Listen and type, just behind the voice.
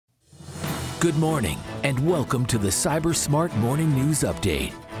Good morning, and welcome to the Cyber Smart Morning News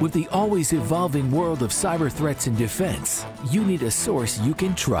Update. With the always evolving world of cyber threats and defense, you need a source you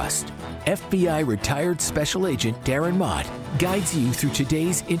can trust. FBI retired Special Agent Darren Mott guides you through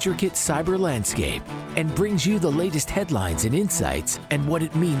today's intricate cyber landscape and brings you the latest headlines and insights and what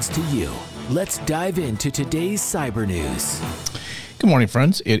it means to you. Let's dive into today's cyber news. Good morning,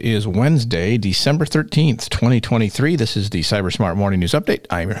 friends. It is Wednesday, December 13th, 2023. This is the Cyber Smart Morning News Update.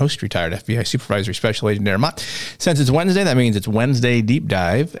 I am your host, retired FBI Supervisory Special Agent Darren Mott. Since it's Wednesday, that means it's Wednesday Deep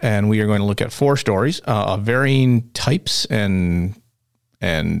Dive, and we are going to look at 4 stories of varying types and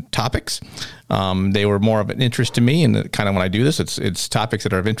topics. They were more of an interest to me, and kind of when I do this, it's topics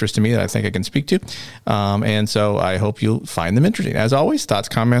that are of interest to me that I think I can speak to. And so I hope you'll find them interesting. As always, thoughts,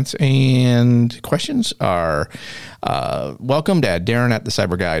 comments, and questions are welcomed at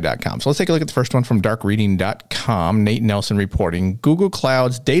darren@thecyberguy.com. So let's take a look at the first one from darkreading.com. Nate Nelson reporting, Google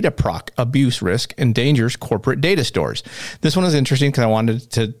Cloud's data proc abuse risk endangers corporate data stores. This one is interesting because I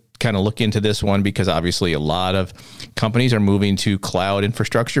wanted to kind of look into this one because obviously a lot of companies are moving to cloud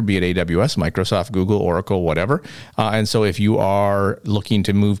infrastructure, be it AWS, Microsoft, Google, Oracle, whatever. And so if you are looking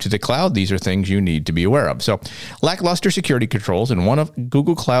to move to the cloud, these are things you need to be aware of. So lackluster security controls in one of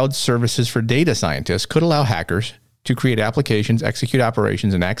Google Cloud's services for data scientists could allow hackers to create applications, execute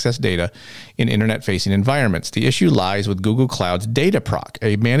operations, and access data in internet-facing environments. The issue lies with Google Cloud's DataProc,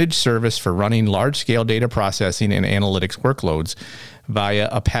 a managed service for running large-scale data processing and analytics workloads via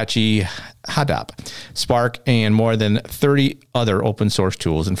Apache Hadoop, Spark, and more than 30 other open-source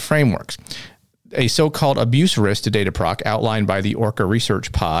tools and frameworks. A so-called abuse risk to DataProc outlined by the Orca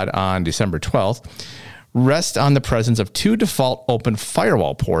Research Pod on December 12th rests on the presence of 2 default open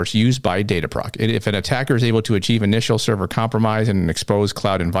firewall ports used by DataProc. If an attacker is able to achieve initial server compromise in an exposed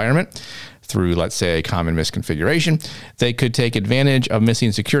cloud environment through, let's say, a common misconfiguration, they could take advantage of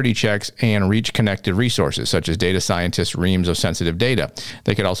missing security checks and reach connected resources, such as data scientists' reams of sensitive data.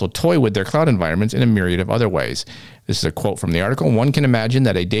 They could also toy with their cloud environments in a myriad of other ways. This is a quote from the article. One can imagine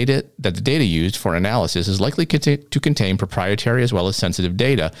that the data used for analysis is likely to contain proprietary as well as sensitive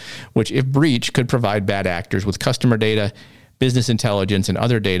data, which, if breached, could provide bad actors with customer data, business intelligence, and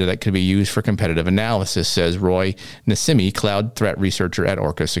other data that could be used for competitive analysis, says Roy Nassimi, cloud threat researcher at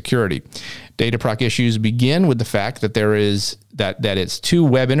Orca Security. DataProc issues begin with the fact that there is that its 2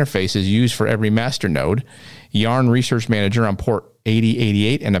 web interfaces used for every master node, Yarn Research Manager on port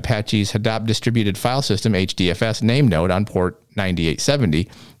 8088 and Apache's Hadoop Distributed File System HDFS name node on port 9870,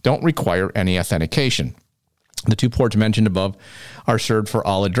 don't require any authentication. The 2 ports mentioned above are served for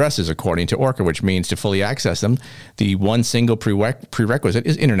all addresses, according to Orca, which means to fully access them, the one single prerequisite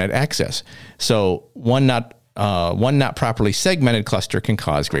is internet access. So one not properly segmented cluster can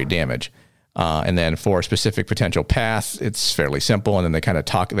cause great damage. And then for a specific potential path, it's fairly simple. And then they kind of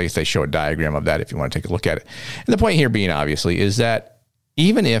they show a diagram of that if you want to take a look at it. And the point here being, obviously, is that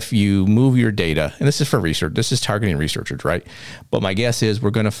even if you move your data, and this is for research, this is targeting researchers, right? But my guess is we're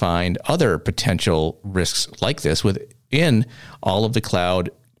going to find other potential risks like this within all of the cloud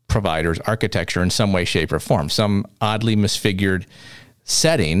providers' architecture in some way, shape, or form, some oddly misfigured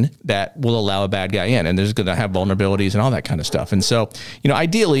setting that will allow a bad guy in. And there's going to have vulnerabilities and all that kind of stuff. And so,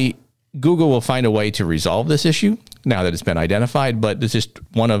 ideally, Google will find a way to resolve this issue now that it's been identified, but it's just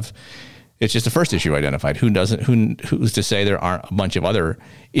it's just the first issue identified. Who's to say there aren't a bunch of other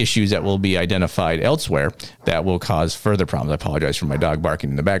issues that will be identified elsewhere that will cause further problems? I apologize for my dog barking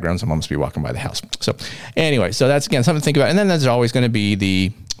in the background. Someone must be walking by the house. So anyway, so that's, again, something to think about. And then there's always going to be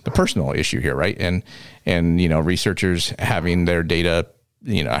the personal issue here, right? And researchers having their data,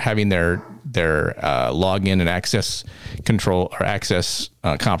 having their login and access control or access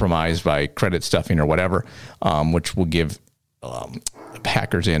compromised by credit stuffing or whatever, which will give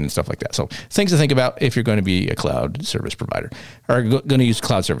hackers in and stuff like that. So things to think about if you're going to be a cloud service provider, or going to use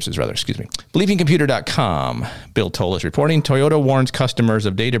cloud services rather, BelievingComputer.com. Bill Toll is reporting, Toyota warns customers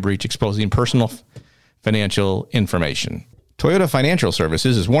of data breach exposing personal financial information. Toyota Financial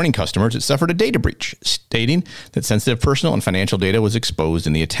Services is warning customers it suffered a data breach, stating that sensitive personal and financial data was exposed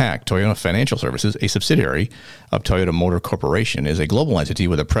in the attack. Toyota Financial Services, a subsidiary of Toyota Motor Corporation, is a global entity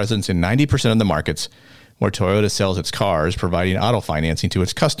with a presence in 90% of the markets where Toyota sells its cars, providing auto financing to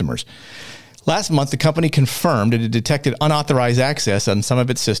its customers. Last month, the company confirmed it had detected unauthorized access on some of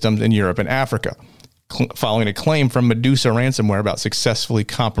its systems in Europe and Africa, following a claim from Medusa ransomware about successfully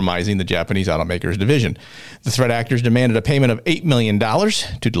compromising the Japanese automaker's division. The threat actors demanded a payment of $8 million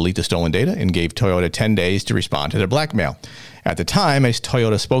to delete the stolen data and gave Toyota 10 days to respond to their blackmail. At the time, a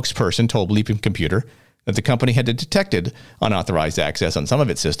Toyota spokesperson told Bleeping Computer that the company had detected unauthorized access on some of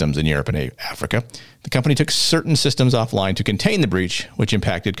its systems in Europe and Africa. The company took certain systems offline to contain the breach, which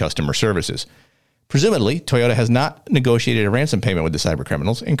impacted customer services. Presumably, Toyota has not negotiated a ransom payment with the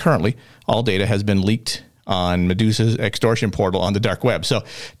cybercriminals, and currently, all data has been leaked on Medusa's extortion portal on the dark web. So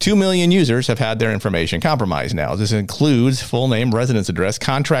 2 million users have had their information compromised now. This includes full name, residence address,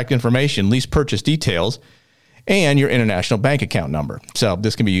 contract information, lease purchase details, and your international bank account number. So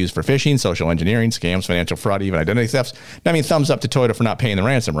this can be used for phishing, social engineering, scams, financial fraud, even identity thefts. I mean, thumbs up to Toyota for not paying the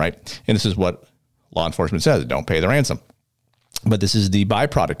ransom, right? And this is what law enforcement says: don't pay the ransom. But this is the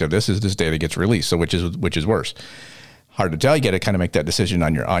byproduct of this data gets released. So which is worse? Hard to tell. You got to kind of make that decision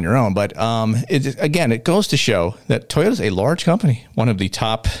on your own. But it goes to show that Toyota is a large company, one of the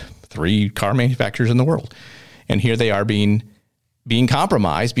top 3 car manufacturers in the world, and here they are being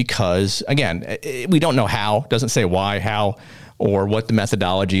compromised because, again, we don't know how. Doesn't say why, how, or what the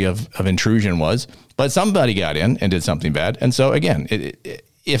methodology of intrusion was. But somebody got in and did something bad. And so, again,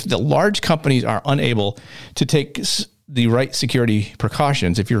 if the large companies are unable to take the right security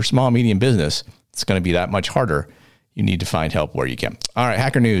precautions, if you're a small, medium business, it's going to be that much harder. You need to find help where you can. All right,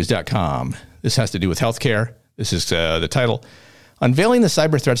 hackernews.com. This has to do with healthcare. This is the title: Unveiling the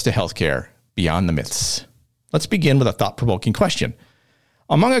Cyber Threats to Healthcare Beyond the Myths. Let's begin with a thought-provoking question.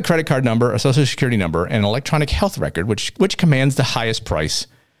 Among a credit card number, a social security number, and an electronic health record, which commands the highest price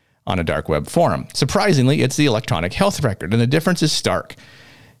on a dark web forum? Surprisingly, it's the electronic health record, and the difference is stark.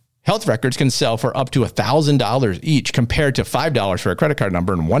 Health records can sell for up to $1,000 each, compared to $5 for a credit card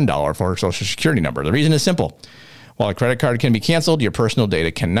number and $1 for a social security number. The reason is simple. While a credit card can be canceled, your personal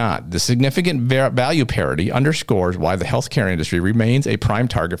data cannot. The significant value parity underscores why the healthcare industry remains a prime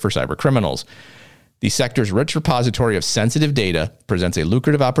target for cyber criminals. The sector's rich repository of sensitive data presents a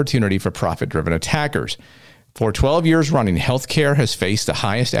lucrative opportunity for profit-driven attackers. For 12 years running, healthcare has faced the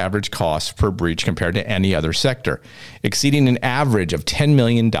highest average cost per breach compared to any other sector, exceeding an average of $10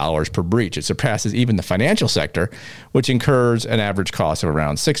 million per breach. It surpasses even the financial sector, which incurs an average cost of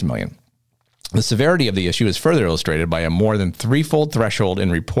around $6 million. The severity of the issue is further illustrated by a more than 3-fold threshold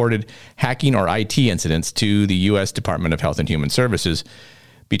in reported hacking or IT incidents to the U.S. Department of Health and Human Services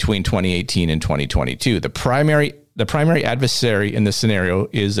between 2018 and 2022. The primary adversary in this scenario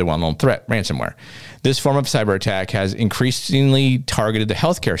is the well-known threat, ransomware. This form of cyber attack has increasingly targeted the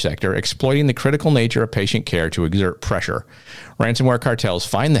healthcare sector, exploiting the critical nature of patient care to exert pressure. Ransomware cartels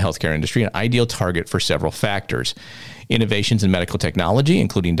find the healthcare industry an ideal target for several factors. Innovations in medical technology,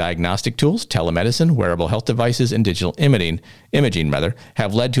 including diagnostic tools, telemedicine, wearable health devices, and digital imaging,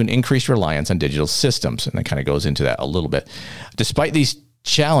 have led to an increased reliance on digital systems. And that kind of goes into that a little bit. Despite these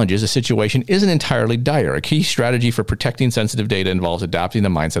challenges, the situation isn't entirely dire. A key strategy for protecting sensitive data involves adopting the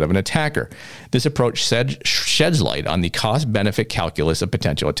mindset of an attacker. This approach sheds light on the cost-benefit calculus of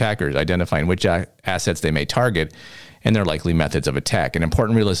potential attackers, identifying which assets they may target and their likely methods of attack. An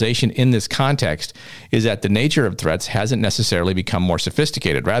important realization in this context is that the nature of threats hasn't necessarily become more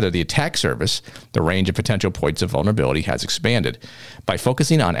sophisticated. Rather, the attack surface, the range of potential points of vulnerability, has expanded. By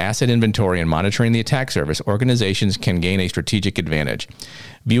focusing on asset inventory and monitoring the attack surface, organizations can gain a strategic advantage.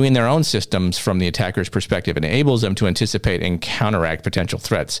 Viewing their own systems from the attacker's perspective enables them to anticipate and counteract potential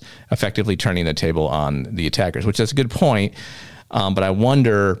threats, effectively turning the table on the attackers, which is a good point. But I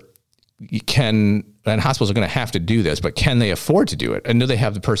wonder, and hospitals are going to have to do this, but can they afford to do it? And do they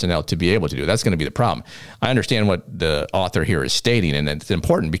have the personnel to be able to do it? That's going to be the problem. I understand what the author here is stating, and it's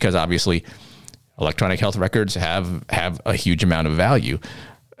important because obviously electronic health records have a huge amount of value,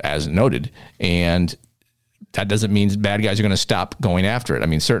 as noted. And that doesn't mean bad guys are going to stop going after it. I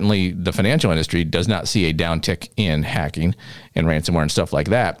mean, certainly the financial industry does not see a downtick in hacking and ransomware and stuff like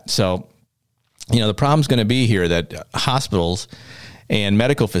that. So, the problem's going to be here that hospitals and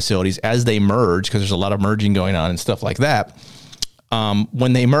medical facilities, as they merge, because there's a lot of merging going on and stuff like that,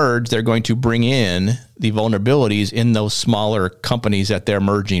 when they merge, they're going to bring in the vulnerabilities in those smaller companies that they're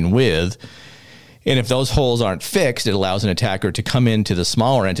merging with. And if those holes aren't fixed, it allows an attacker to come into the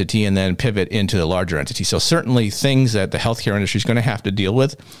smaller entity and then pivot into the larger entity. So certainly things that the healthcare industry is going to have to deal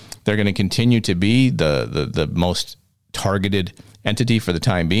with. They're going to continue to be the most targeted entity for the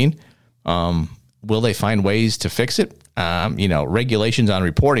time being. Will they find ways to fix it? Regulations on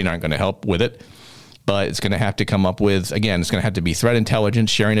reporting aren't going to help with it, but it's going to have to come up with, again, it's going to have to be threat intelligence,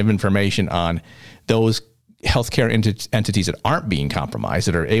 sharing of information on those healthcare entities that aren't being compromised,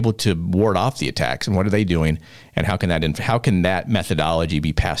 that are able to ward off the attacks, and what are they doing, and how can that methodology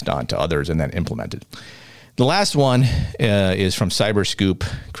be passed on to others and then implemented. The last one is from Cyberscoop.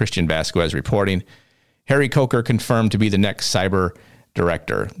 Christian Vasquez reporting. Harry Coker confirmed to be the next cyber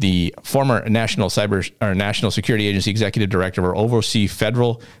Director. The former National Security Agency Executive Director will oversee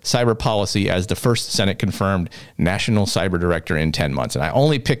federal cyber policy as the first Senate-confirmed National Cyber Director in 10 months. And I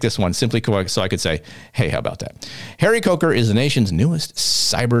only picked this one simply so I could say, hey, how about that? Harry Coker is the nation's newest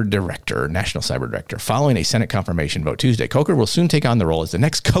National Cyber Director. Following a Senate confirmation vote Tuesday, Coker will soon take on the role as the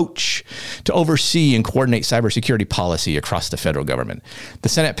next coach to oversee and coordinate cybersecurity policy across the federal government. The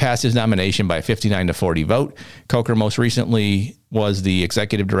Senate passed his nomination by a 59-40 vote. Coker most recently was the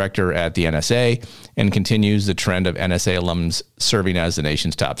executive director at the NSA and continues the trend of NSA alums serving as the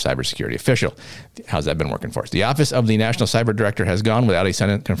nation's top cybersecurity official. How's that been working for us? The office of the National Cyber Director has gone without a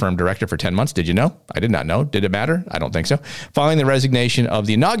Senate-confirmed director for 10 months. Did you know? I did not know. Did it matter? I don't think so. Following the resignation of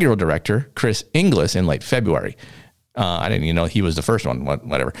the inaugural director, Chris Inglis, in late February. I didn't even know he was the first one,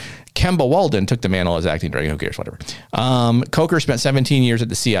 whatever. Kemba Walden took the mantle as acting director. Who cares, whatever. Coker spent 17 years at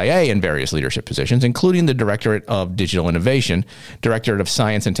the CIA in various leadership positions, including the Directorate of Digital Innovation, Directorate of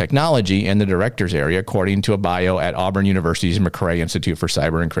Science and Technology, and the Director's Area, according to a bio at Auburn University's McRae Institute for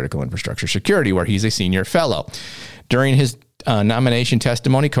Cyber and Critical Infrastructure Security, where he's a senior fellow. During his nomination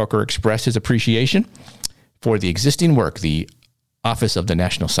testimony, Coker expressed his appreciation for the existing work the Office of the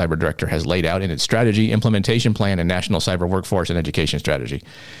National Cyber Director has laid out in its strategy, implementation plan, and national cyber workforce and education strategy.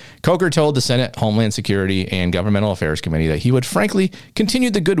 Coker told the Senate Homeland Security and Governmental Affairs Committee that he would frankly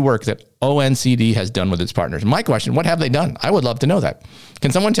continue the good work that ONCD has done with its partners. My question, what have they done? I would love to know that.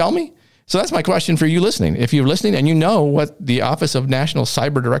 Can someone tell me? So that's my question for you listening. If you're listening and you know what the Office of National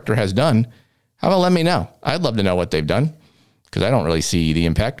Cyber Director has done, how about let me know? I'd love to know what they've done because I don't really see the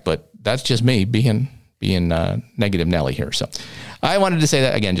impact, but that's just me being negative Nelly here. So I wanted to say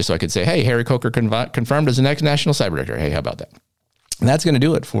that again, just so I could say, hey, Harry Coker confirmed as the next National Cyber Director. Hey, how about that? And that's going to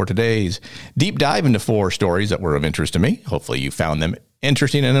do it for today's deep dive into 4 stories that were of interest to me. Hopefully you found them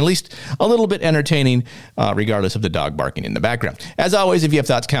interesting and at least a little bit entertaining, regardless of the dog barking in the background. As always, if you have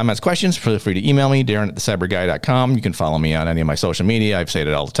thoughts, comments, questions, feel free to email me, Darren@thecyberguy.com. You can follow me on any of my social media. I've said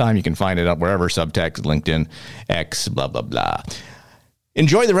it all the time. You can find it up wherever, Subtext, LinkedIn, X, blah, blah, blah.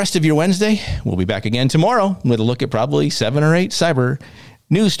 Enjoy the rest of your Wednesday. We'll be back again tomorrow with a look at probably 7 or 8 cyber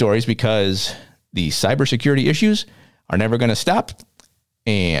news stories because the cybersecurity issues are never going to stop,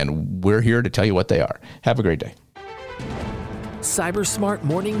 and we're here to tell you what they are. Have a great day. Cyber Smart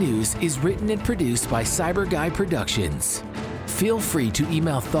Morning News is written and produced by Cyber Guy Productions. Feel free to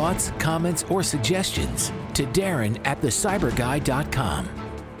email thoughts, comments, or suggestions to Darren@thecyberguy.com.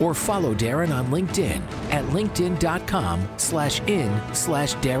 or follow Darren on LinkedIn at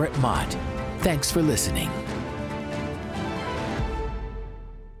linkedin.com/in/DarrenMott. Thanks for listening.